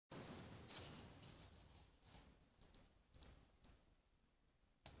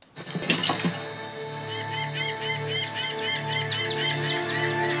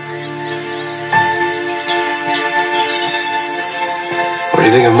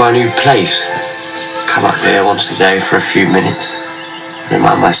think of my new place. Come up here once a day for a few minutes.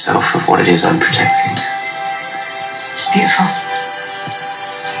 Remind myself of what it is I'm protecting. It's beautiful.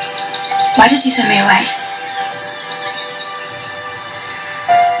 Why did you send me away?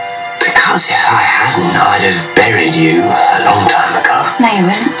 Because if I hadn't, I'd have buried you a long time ago. No, you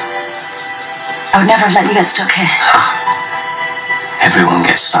wouldn't. I would never have let you get stuck here. Everyone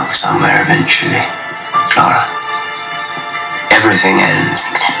gets stuck somewhere eventually, Clara. Everything ends.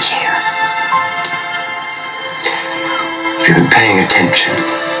 Except you. If you've been paying attention,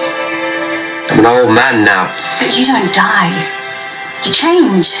 I'm an old man now. But you don't die. You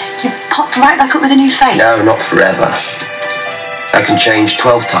change. You pop right back up with a new face. No, not forever. I can change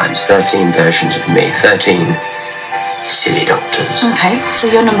 12 times, 13 versions of me, 13 silly doctors. Okay, so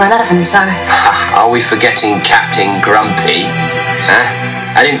you're number 11, so... Are we forgetting Captain Grumpy? Huh?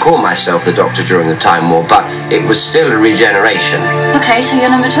 I didn't call myself the Doctor during the Time War, but it was still a regeneration. Okay, so you're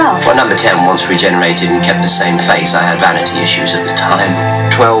number 12. Well, number 10 once regenerated and kept the same face. I had vanity issues at the time.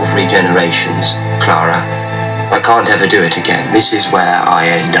 12 regenerations, Clara. I can't ever do it again. This is where I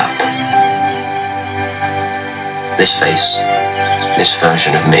end up. This face. This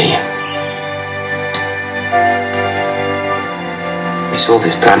version of me. We saw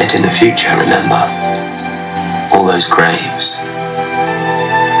this planet in the future, remember? All those graves.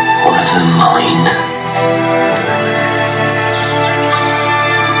 All of them mine.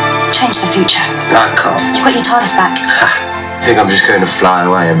 Change the future. I can't. You got your TARDIS back. Ha! Think I'm just going to fly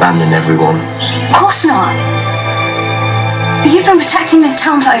away, abandon everyone? Of course not. But you've been protecting this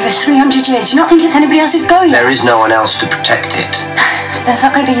town for over 300 years. Do you not think it's anybody else's go yet? There is no one else to protect it. There's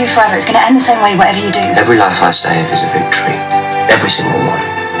not going to be you forever. It's going to end the same way, whatever you do. Every life I save is a victory. Every single one.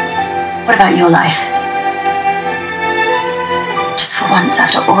 What about your life? Just for once,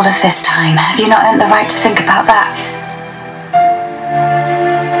 after all of this time, have you not earned the right to think about that?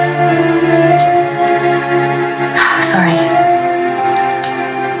 Sorry.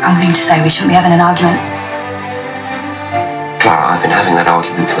 I'm going to say we shouldn't be having an argument. Clara, I've been having that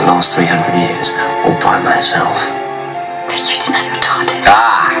argument for the last 300 years, all by myself. That you didn't have your TARDIS.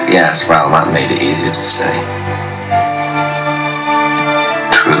 Ah, yes, well, that made it easier to say.